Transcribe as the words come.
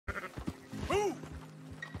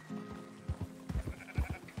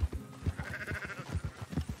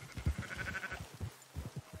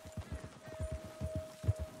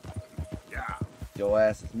Your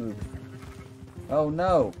ass is moving. Oh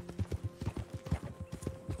no.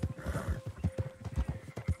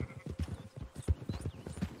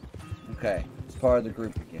 Okay, it's part of the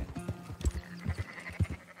group again.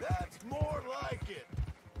 That's more like it.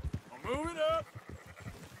 I'll move it up.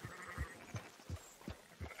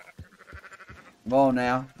 Come on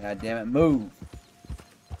now. God damn it, move.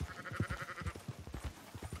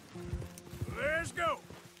 Let's go.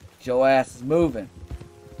 Your ass is moving.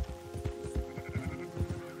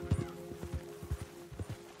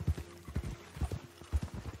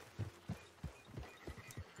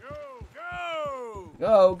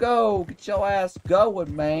 Go, go! Get your ass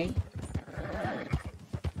going, man.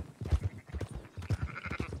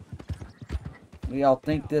 What do y'all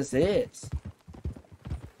think this is?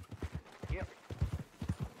 Yep.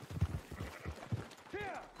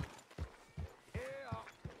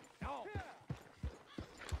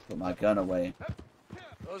 Put my gun away.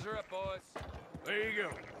 Those are up, boys. There you go.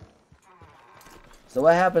 So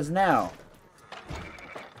what happens now?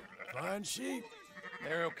 Fine sheep.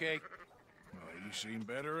 They're okay. Well, you seen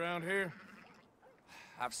better around here?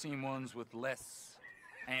 I've seen ones with less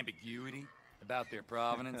ambiguity about their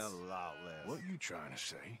provenance. A lot less. What you trying to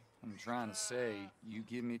say? I'm trying to say, you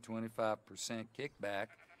give me 25% kickback,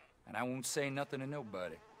 and I won't say nothing to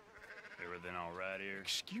nobody. Everything all right here?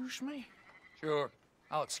 Excuse me? Sure,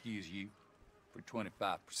 I'll excuse you for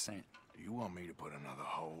 25%. Do you want me to put another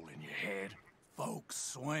hole in your head? Folks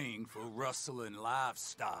swing for rustling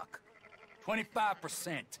livestock.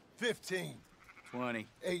 25%. 15. 20.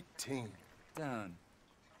 18. Done.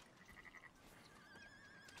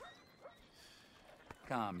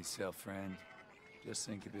 Calm yourself, friend. Just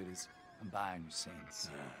think of it as I'm buying your sins.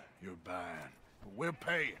 You're buying. But we're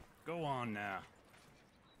paying. Go on now.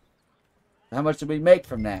 How much did we make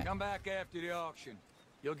from that? Come back after the auction.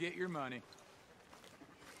 You'll get your money.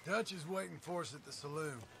 Dutch is waiting for us at the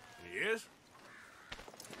saloon. He is?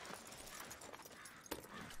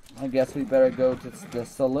 I guess we better go to the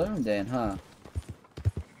saloon then, huh?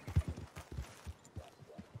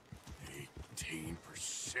 18%.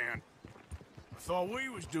 I thought we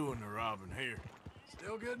was doing the robbing here.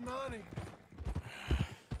 Still good money.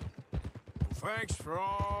 Well, thanks for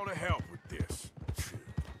all the help with this.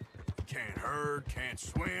 Can't herd, can't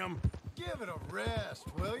swim. Give it a rest,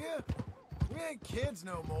 will you? We ain't kids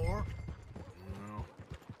no more. No,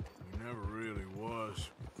 we never really was.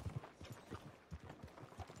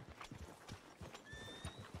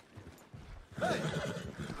 Hey!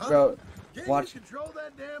 Bro, Can watch. you control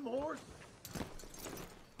that damn horse?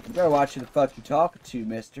 You better watch who the fuck you talking to,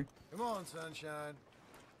 mister. Come on, sunshine.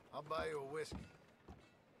 I'll buy you a whiskey.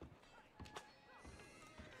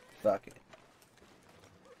 Fuck it.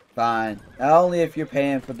 Fine. Only if you're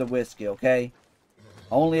paying for the whiskey, okay?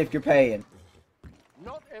 Only if you're paying.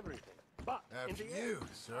 Not everything, but in After the you, end,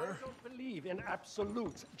 sir. I don't believe in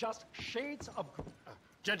absolutes, just shades of...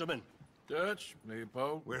 gentlemen. Dutch,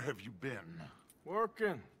 Leopold. Where have you been?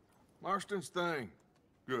 Working. Marston's thing.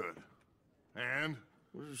 Good. And?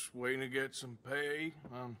 We're just waiting to get some pay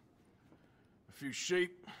on a few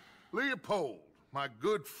sheep. Leopold, my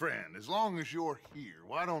good friend, as long as you're here,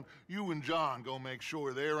 why don't you and John go make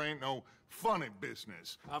sure there ain't no funny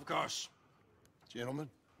business? Of course. Gentlemen.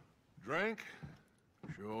 Drink?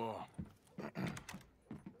 Sure.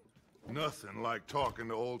 Nothing like talking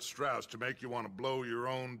to old Strauss to make you want to blow your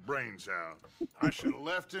own brains out. I should have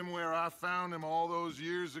left him where I found him all those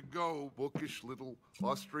years ago. Bookish little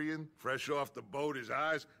Austrian, fresh off the boat, his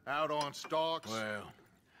eyes out on stalks. Well,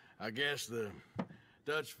 I guess the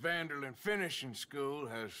Dutch Vanderlyn Finishing School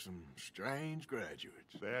has some strange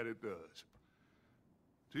graduates. That it does.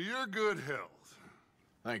 To your good health.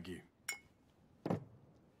 Thank you.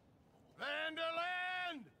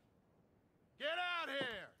 Vanderland! Get out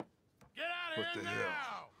here! Get out What here the now!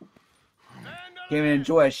 hell? Vanderland! Can't even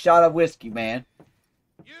enjoy a shot of whiskey, man.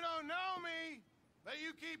 You don't know me, but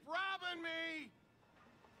you keep robbing me.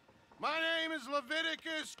 My name is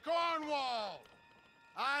Leviticus Cornwall.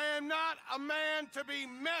 I am not a man to be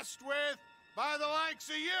messed with by the likes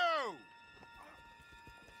of you.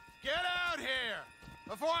 Get out here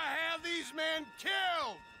before I have these men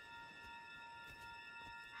killed.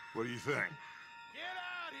 What do you think? Get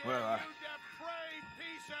out here, Well, you depraved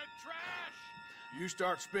piece of trash. You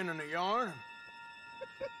start spinning the yarn.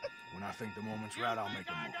 When I think the moment's right, I'll make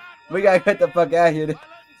a move. We gotta get the fuck out of here.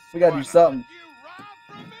 We gotta do something. You robbed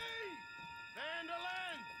from me!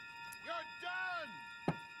 Vanderlyn, you're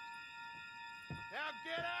done! Now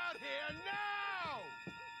get out here now!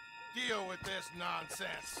 Deal with this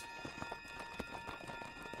nonsense.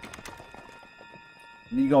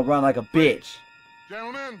 You gonna run like a bitch.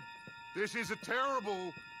 Gentlemen, this is a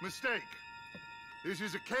terrible mistake. This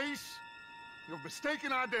is a case of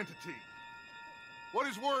mistaken identity. What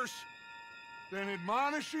is worse than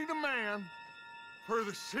admonishing a man for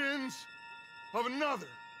the sins of another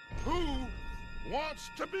who wants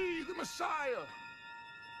to be the Messiah?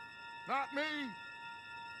 Not me.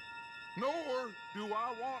 Nor do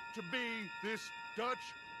I want to be this Dutch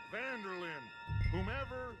Vanderlyn,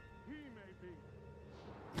 whomever he may be.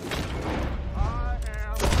 I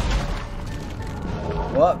am...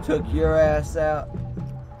 What took your ass out?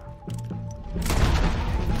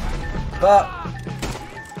 Fuck!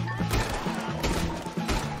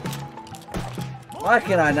 Why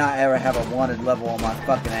can I not ever have a wanted level on my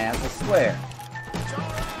fucking ass? I swear.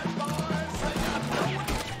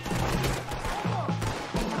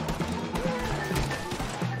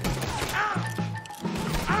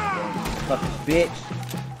 Fucking bitch.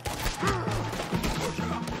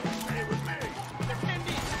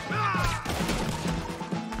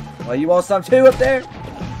 Well, you want some too up there?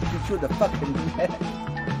 Shoot you in the fucking head.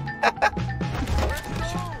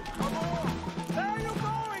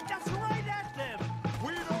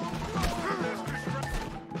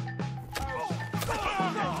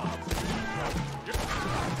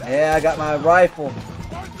 Yeah, I got my rifle.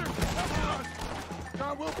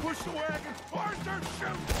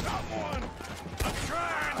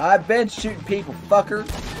 I've been shooting people, fucker.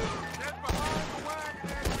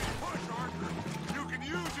 You can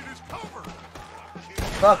use it as cover.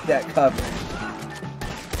 Fuck that cover.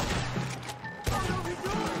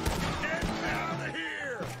 Get out of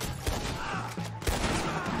here.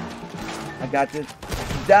 I got this.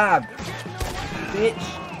 Die,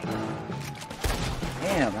 bitch.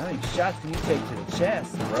 Damn, how many shots can you take to the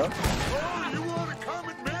chest, bro? Oh, you want to come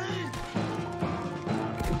at me?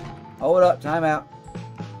 Hold up, time out.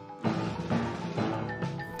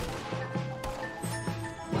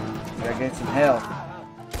 Gotta get some health.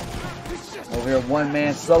 Over here, one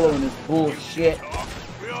man soloing this bullshit.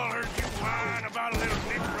 We all heard you whine about a little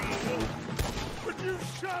nip from the wolf. Would you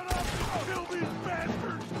shut up and kill these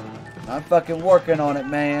bastards? I'm fucking working on it,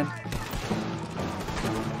 man.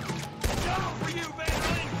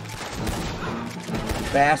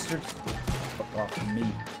 Bastards. Fuck off of me.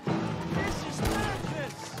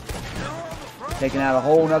 Taking out a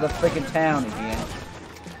whole nother freaking town again.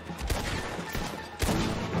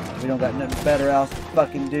 We don't got nothing better else to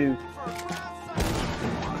fucking do.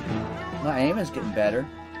 My aim is getting better.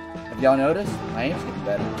 Have y'all noticed? My aim's getting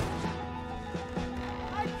better.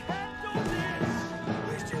 I can't do this! At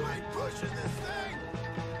least you ain't pushing this thing!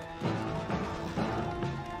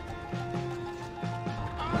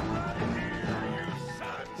 I'm right here, you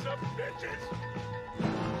sons of bitches!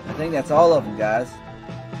 I think that's all of them, guys.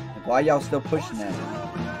 Like, why y'all still pushing that?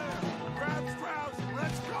 Grab Strauss and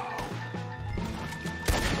let's go!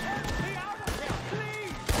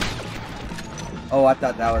 Oh, I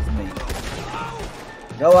thought that was me.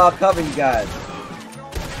 Go, I'll cover you guys.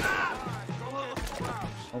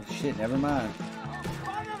 Oh shit, never mind.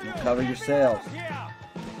 You cover yourselves.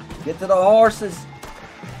 Get to the horses.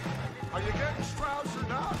 Are you getting Strauss or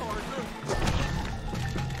not, or is it...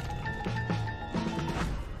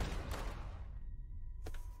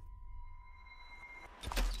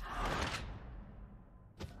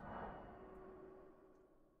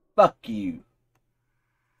 Fuck you.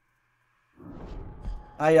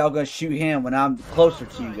 How y'all gonna shoot him when I'm closer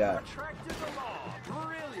to you guys?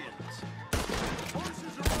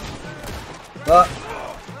 Fuck.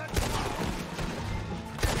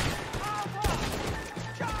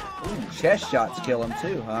 Ooh, chest shots kill him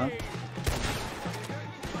too, huh?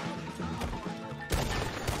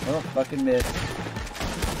 Oh, fucking missed.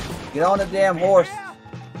 Get on the damn horse.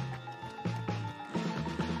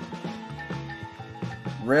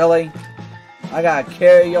 Really? I gotta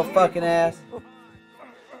carry your fucking ass?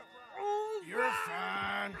 You're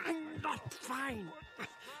fine. I'm not fine.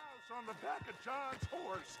 on the back of John's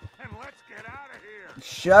horse, and let's get out of here.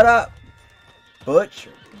 Shut up, Butch,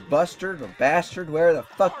 or Bustard, or Bastard, where the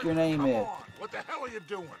fuck your name Come is. on. What the hell are you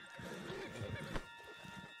doing?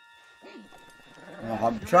 Well,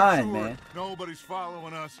 I'm trying, man. Nobody's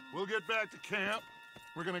following us. We'll get back to camp.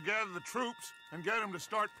 We're gonna gather the troops and get them to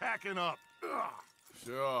start packing up. Ugh.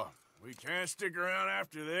 Sure. We can't stick around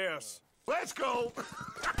after this. Let's go.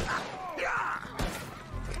 Yeah.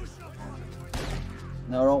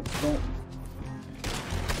 No, don't.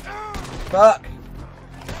 Fuck.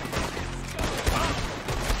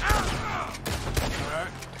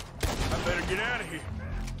 Alright. I better get out of here.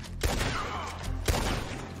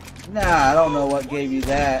 Nah, I don't know what gave you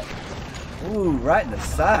that. Ooh, right in the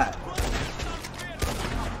side.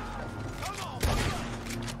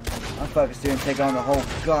 I'm fucking here and take on the whole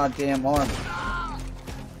goddamn army.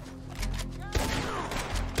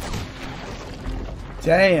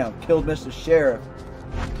 Damn, killed Mr. Sheriff.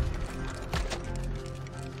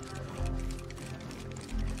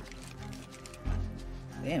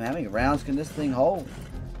 Damn, how many rounds can this thing hold?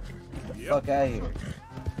 Get the fuck out of here.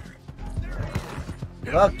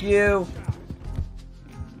 Fuck you!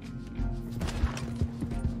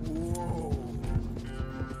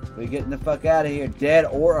 We're getting the fuck out of here, dead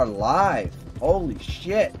or alive. Holy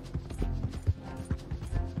shit.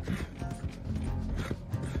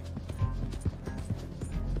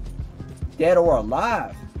 Dead or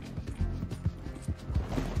alive.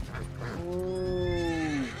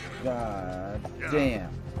 Oh, God damn,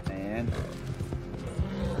 man.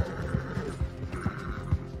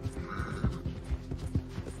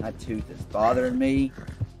 My tooth is bothering me.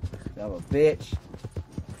 Son of a bitch.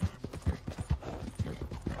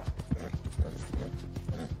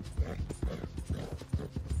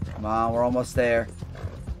 Come on, we're almost there.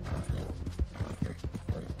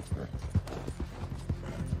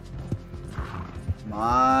 Come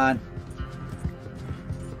on.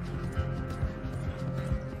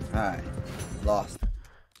 Alright. Lost.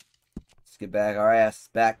 Let's get back our ass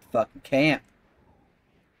back to fucking camp.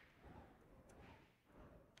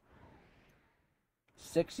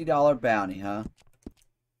 $60 bounty, huh?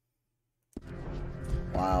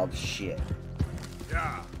 Wild shit.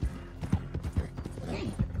 Yeah.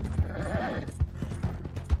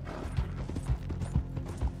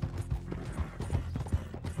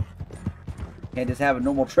 Can't just have a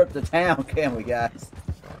normal trip to town, can we, guys?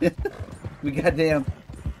 We goddamn...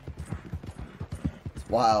 It's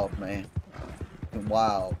wild, man. It's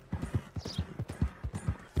wild.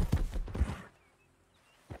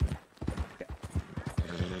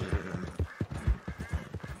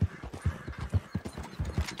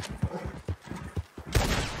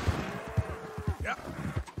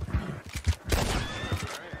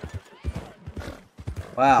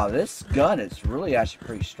 Wow, this gun is really actually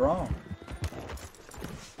pretty strong.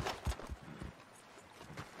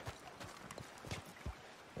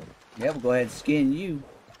 Yeah, we'll go ahead and skin you.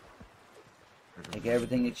 Take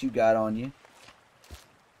everything that you got on you.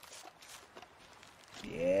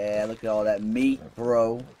 Yeah, look at all that meat,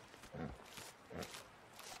 bro.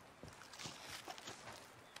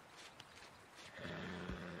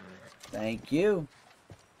 Thank you.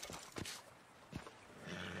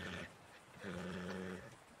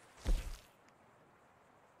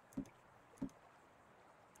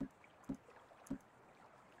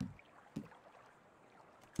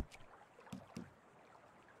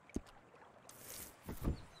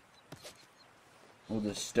 We'll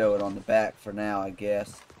just stow it on the back for now, I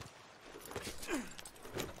guess.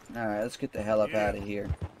 Alright, let's get the hell up out of here.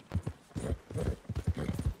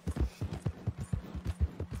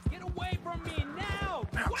 Get away from me now!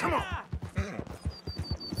 Now, come on!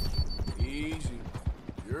 Easy.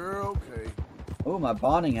 You're okay. Oh, my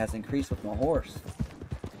bonding has increased with my horse.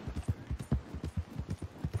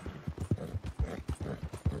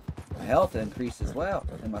 My health increased as well.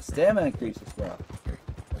 And my stamina increased as well.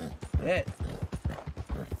 Shit.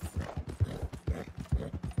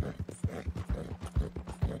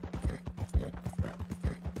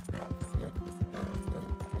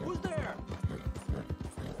 Who's there?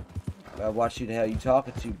 Gotta watch you the hell you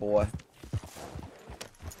talking to, boy.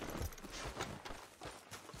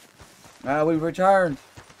 Alright, we returned.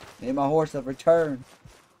 Me and my horse have returned.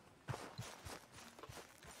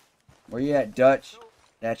 Where you at, Dutch?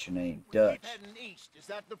 That's your name, Dutch. Keep heading east. Is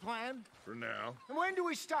that the plan? For now. And when do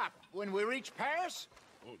we stop? When we reach Paris?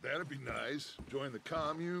 Oh, that'd be nice. Join the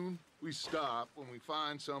commune. We stop when we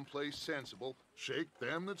find someplace sensible, shake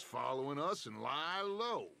them that's following us, and lie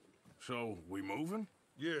low. So, we moving?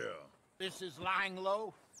 Yeah. This is lying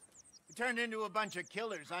low. We turned into a bunch of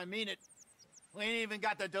killers. I mean it. We ain't even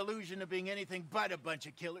got the delusion of being anything but a bunch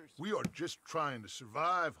of killers. We are just trying to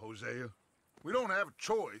survive, Hosea. We don't have a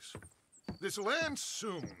choice. This'll end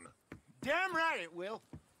soon. Damn right it will.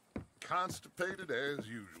 Constipated as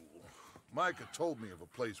usual. Micah told me of a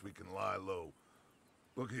place we can lie low.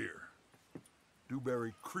 Look here.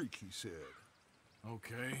 Dewberry Creek, he said.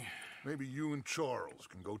 Okay. Maybe you and Charles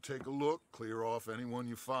can go take a look, clear off anyone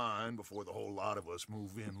you find before the whole lot of us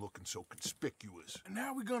move in looking so conspicuous. And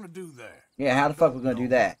how we gonna do that? Yeah, how the fuck we gonna do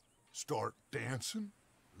that? Start dancing?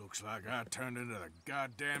 Looks like I turned into the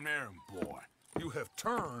goddamn errand boy. You have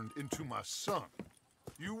turned into my son.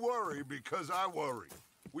 You worry because I worry.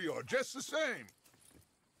 We are just the same.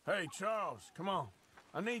 Hey, Charles, come on.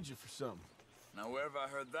 I need you for something. Now, where have I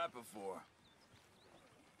heard that before?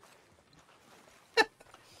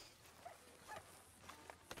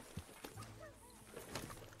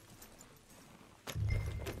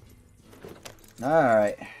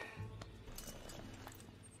 Alright.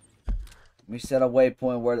 me set a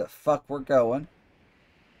waypoint where the fuck we're going.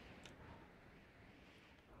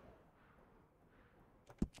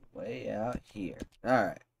 Way out here.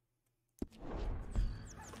 Alright.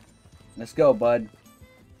 Let's go, bud.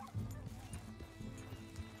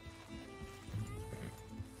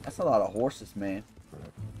 That's a lot of horses, man.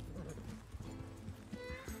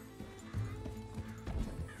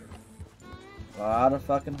 A lot of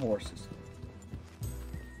fucking horses.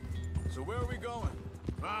 So where are we going?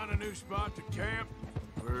 Find a new spot to camp.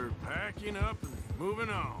 We're packing up and moving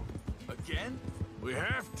on. Again? We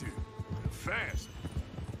have to. And fast.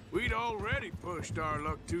 We'd already pushed our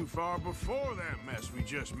luck too far before that mess we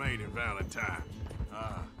just made in Valentine.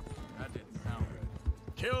 That didn't sound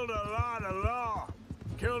good. Killed a lot of law.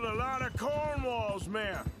 Killed a lot of Cornwall's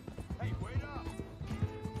men. Hey, wait up!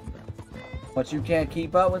 But you can't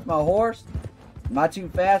keep up with my horse? Am I too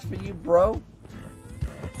fast for you, bro?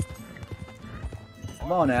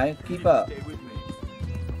 Come on now, keep up. Stay with me.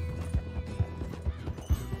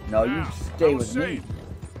 No, you Now, stay I'm with me. safe.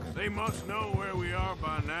 They must know where we are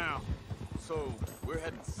by now. So, we're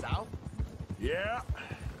heading south? Yeah.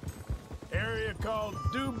 Area called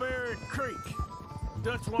Dewberry Creek.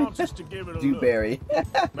 Dutch wants us to give it a look. Dewberry.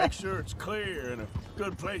 Make sure it's clear and a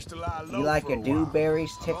good place to lie low You like for your a while. dewberries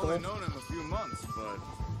I've only tickled? known him a few months, but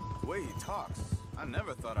the way he talks, I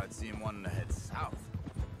never thought I'd see him wanting to head south.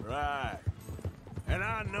 Right. And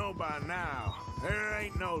I know by now, there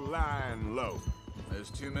ain't no lying low. There's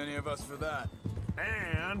too many of us for that.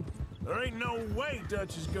 And there ain't no way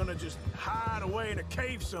Dutch is gonna just hide away in a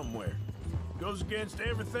cave somewhere. Goes against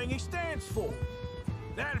everything he stands for.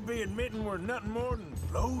 That'd be admitting we're nothing more than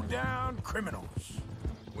low-down criminals.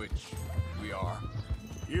 Which we are.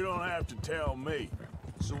 You don't have to tell me.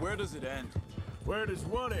 So where does it end? Where does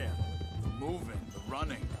what end? The moving, the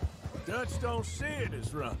running. Dutch don't see it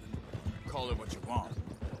as running. Call it what you want.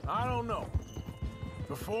 I don't know.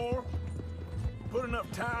 Before, put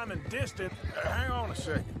enough time and distance. Hang on a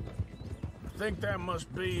second. I think that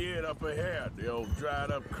must be it up ahead, the old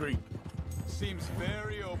dried-up creek. Seems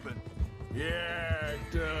very open. Yeah, it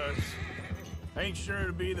does. Ain't sure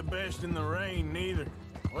to be the best in the rain, neither.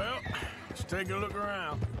 Well, let's take a look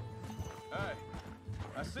around. Hey,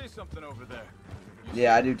 I see something over there.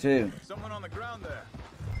 Yeah, I do too. Someone on the ground there.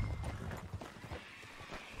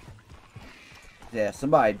 Yeah,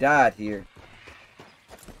 somebody died here.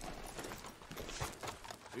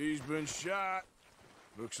 He's been shot.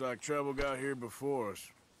 Looks like trouble got here before us.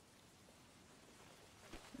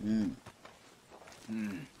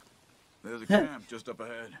 There's a camp just up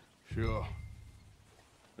ahead. Sure.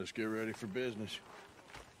 Let's get ready for business.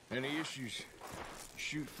 Any issues?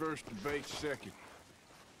 Shoot first, debate second.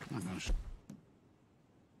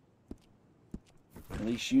 At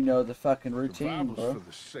least you know the fucking routine, Survival's bro. for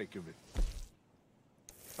the sake of it.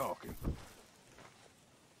 Talking.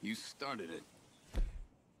 You started it.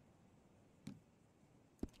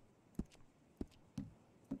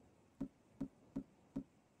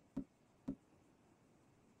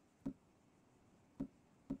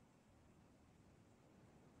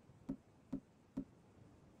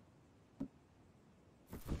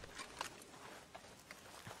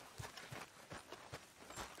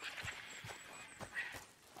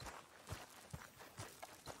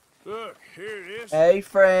 Look, here it is. Hey, A few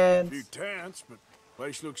friends. tents, but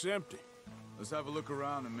place looks empty. Let's have a look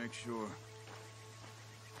around and make sure.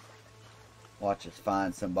 Watch us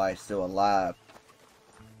find somebody still alive.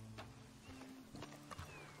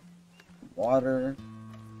 Water.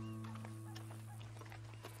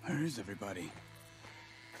 Where is everybody?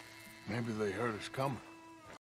 Maybe they heard us coming.